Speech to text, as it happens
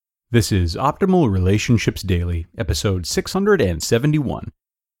This is Optimal Relationships Daily, episode 671.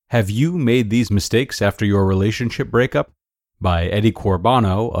 Have you made these mistakes after your relationship breakup? By Eddie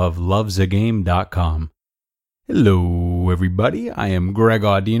Corbano of lovesagame.com. Hello, everybody. I am Greg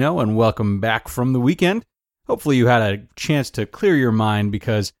Audino, and welcome back from the weekend. Hopefully you had a chance to clear your mind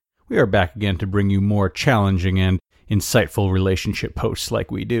because we are back again to bring you more challenging and insightful relationship posts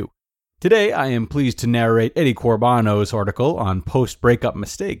like we do. Today, I am pleased to narrate Eddie Corbano's article on post-breakup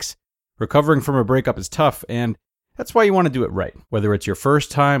mistakes. Recovering from a breakup is tough, and that's why you want to do it right, whether it's your first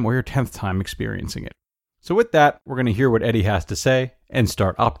time or your 10th time experiencing it. So with that, we're going to hear what Eddie has to say and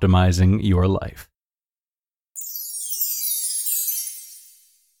start optimizing your life.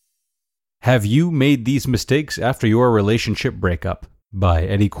 Have you made these mistakes after your relationship breakup? By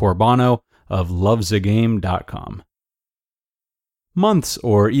Eddie Corbano of lovesagame.com. Months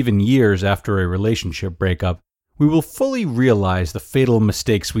or even years after a relationship breakup, we will fully realize the fatal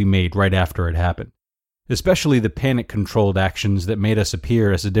mistakes we made right after it happened, especially the panic-controlled actions that made us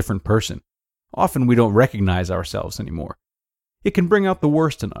appear as a different person. Often we don't recognize ourselves anymore. It can bring out the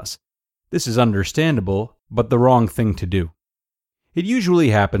worst in us. This is understandable, but the wrong thing to do. It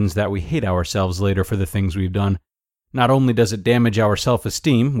usually happens that we hate ourselves later for the things we've done. Not only does it damage our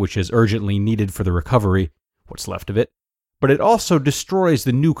self-esteem, which is urgently needed for the recovery, what's left of it, but it also destroys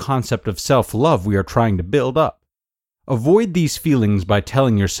the new concept of self-love we are trying to build up. Avoid these feelings by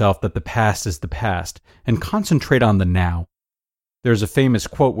telling yourself that the past is the past and concentrate on the now. There's a famous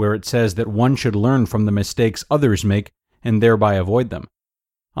quote where it says that one should learn from the mistakes others make and thereby avoid them.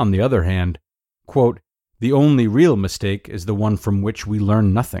 On the other hand, quote, "The only real mistake is the one from which we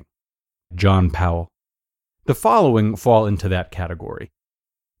learn nothing." John Powell. The following fall into that category.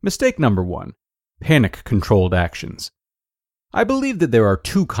 Mistake number 1, panic-controlled actions. I believe that there are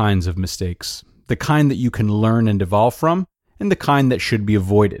two kinds of mistakes. The kind that you can learn and evolve from, and the kind that should be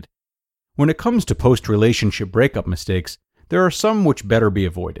avoided. When it comes to post-relationship breakup mistakes, there are some which better be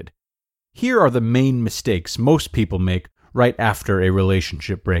avoided. Here are the main mistakes most people make right after a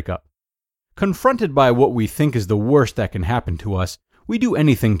relationship breakup. Confronted by what we think is the worst that can happen to us, we do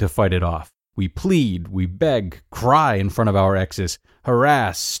anything to fight it off. We plead, we beg, cry in front of our exes,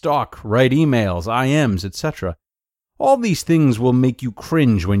 harass, stalk, write emails, IMs, etc. All these things will make you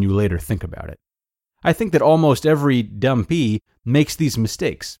cringe when you later think about it. I think that almost every dumpee makes these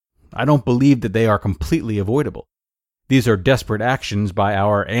mistakes. I don't believe that they are completely avoidable. These are desperate actions by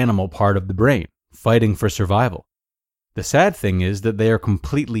our animal part of the brain, fighting for survival. The sad thing is that they are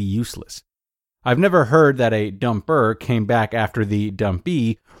completely useless. I've never heard that a dumper came back after the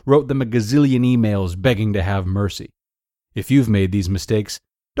dumpee wrote them a gazillion emails begging to have mercy. If you've made these mistakes,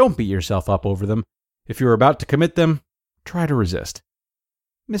 don't beat yourself up over them. If you're about to commit them, try to resist.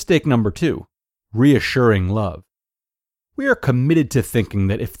 Mistake number 2. Reassuring love. We are committed to thinking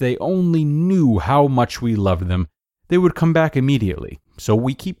that if they only knew how much we loved them, they would come back immediately, so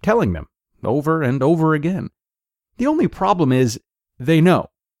we keep telling them, over and over again. The only problem is, they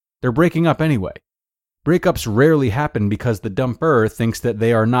know. They're breaking up anyway. Breakups rarely happen because the dumper thinks that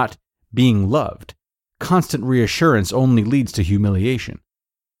they are not being loved. Constant reassurance only leads to humiliation.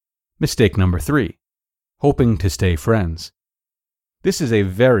 Mistake number 3. Hoping to stay friends. This is a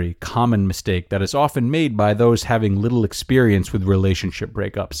very common mistake that is often made by those having little experience with relationship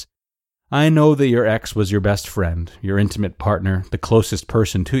breakups. I know that your ex was your best friend, your intimate partner, the closest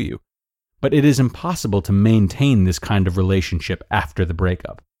person to you, but it is impossible to maintain this kind of relationship after the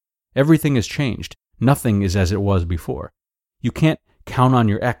breakup. Everything has changed. Nothing is as it was before. You can't count on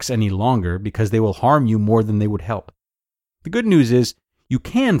your ex any longer because they will harm you more than they would help. The good news is you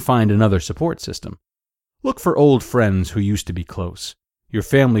can find another support system. Look for old friends who used to be close. Your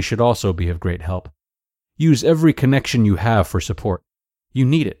family should also be of great help. Use every connection you have for support. You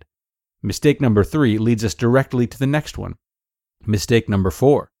need it. Mistake number 3 leads us directly to the next one. Mistake number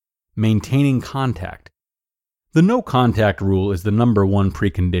 4. Maintaining contact. The no contact rule is the number 1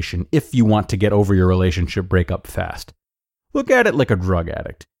 precondition if you want to get over your relationship breakup fast. Look at it like a drug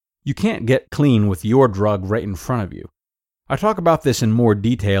addict. You can't get clean with your drug right in front of you. I talk about this in more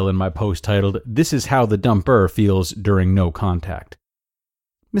detail in my post titled, "This is how the dumper feels during no contact."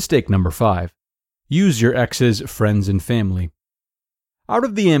 Mistake number 5. Use your ex's friends and family. Out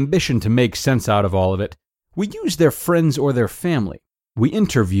of the ambition to make sense out of all of it, we use their friends or their family. We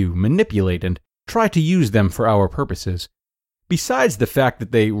interview, manipulate, and try to use them for our purposes. Besides the fact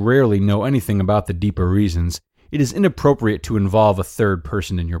that they rarely know anything about the deeper reasons, it is inappropriate to involve a third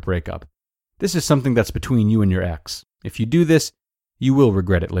person in your breakup. This is something that's between you and your ex. If you do this, you will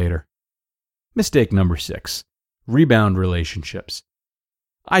regret it later. Mistake number 6. Rebound relationships.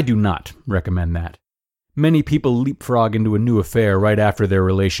 I do not recommend that. Many people leapfrog into a new affair right after their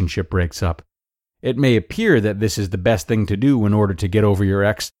relationship breaks up. It may appear that this is the best thing to do in order to get over your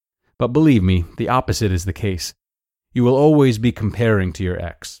ex, but believe me, the opposite is the case. You will always be comparing to your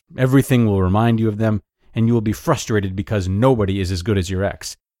ex. Everything will remind you of them, and you will be frustrated because nobody is as good as your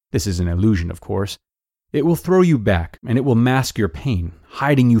ex. This is an illusion, of course. It will throw you back, and it will mask your pain,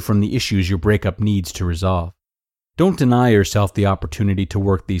 hiding you from the issues your breakup needs to resolve. Don't deny yourself the opportunity to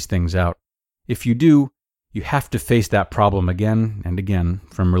work these things out. If you do, you have to face that problem again and again,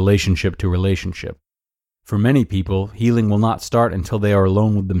 from relationship to relationship. For many people, healing will not start until they are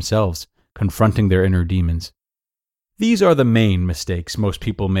alone with themselves, confronting their inner demons. These are the main mistakes most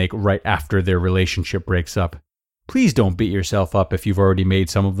people make right after their relationship breaks up. Please don't beat yourself up if you've already made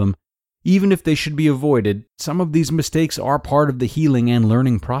some of them. Even if they should be avoided, some of these mistakes are part of the healing and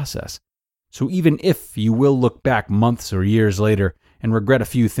learning process. So even if you will look back months or years later and regret a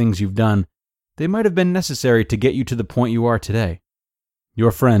few things you've done, they might have been necessary to get you to the point you are today.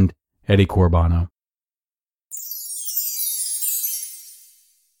 Your friend, Eddie Corbano.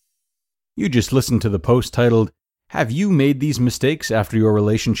 You just listened to the post titled, "Have You Made These Mistakes After Your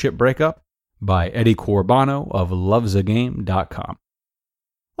Relationship Breakup?" by Eddie Corbano of lovesagame.com.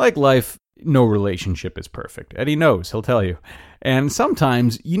 Like life, no relationship is perfect. Eddie knows, he'll tell you. And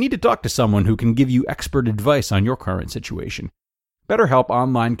sometimes you need to talk to someone who can give you expert advice on your current situation. BetterHelp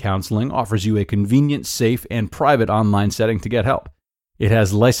Online Counseling offers you a convenient, safe, and private online setting to get help. It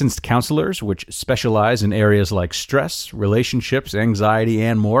has licensed counselors which specialize in areas like stress, relationships, anxiety,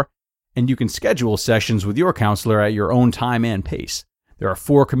 and more, and you can schedule sessions with your counselor at your own time and pace. There are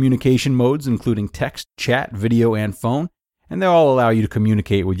 4 communication modes, including text, chat, video, and phone, and they all allow you to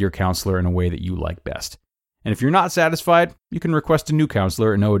communicate with your counselor in a way that you like best. And if you're not satisfied, you can request a new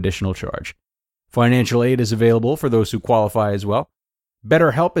counselor at no additional charge. Financial aid is available for those who qualify as well.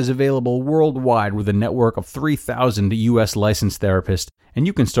 BetterHelp is available worldwide with a network of 3,000 U.S. licensed therapists, and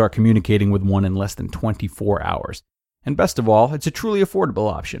you can start communicating with one in less than 24 hours. And best of all, it's a truly affordable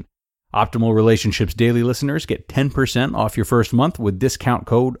option. Optimal Relationships Daily listeners get 10% off your first month with discount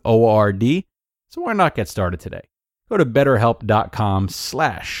code ORD, so why not get started today? Go to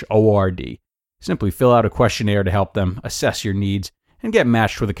betterhelp.com/ORD. Simply fill out a questionnaire to help them assess your needs and get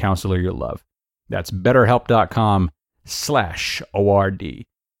matched with a counselor you'll love. That's betterhelp.com/ORD.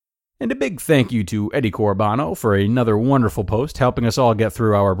 And a big thank you to Eddie Corbano for another wonderful post helping us all get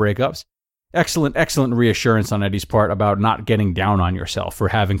through our breakups. Excellent reassurance on Eddie's part about not getting down on yourself for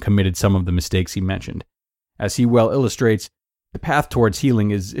having committed some of the mistakes he mentioned. As he well illustrates, the path towards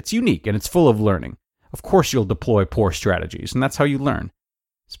healing it's unique and it's full of learning. Of course you'll deploy poor strategies, and that's how you learn.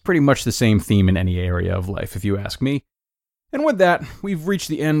 It's pretty much the same theme in any area of life, if you ask me. And with that, we've reached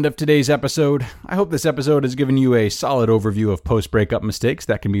the end of today's episode. I hope this episode has given you a solid overview of post-breakup mistakes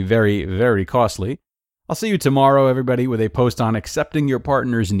that can be very, very costly. I'll see you tomorrow, everybody, with a post on accepting your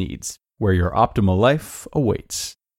partner's needs, where your optimal life awaits.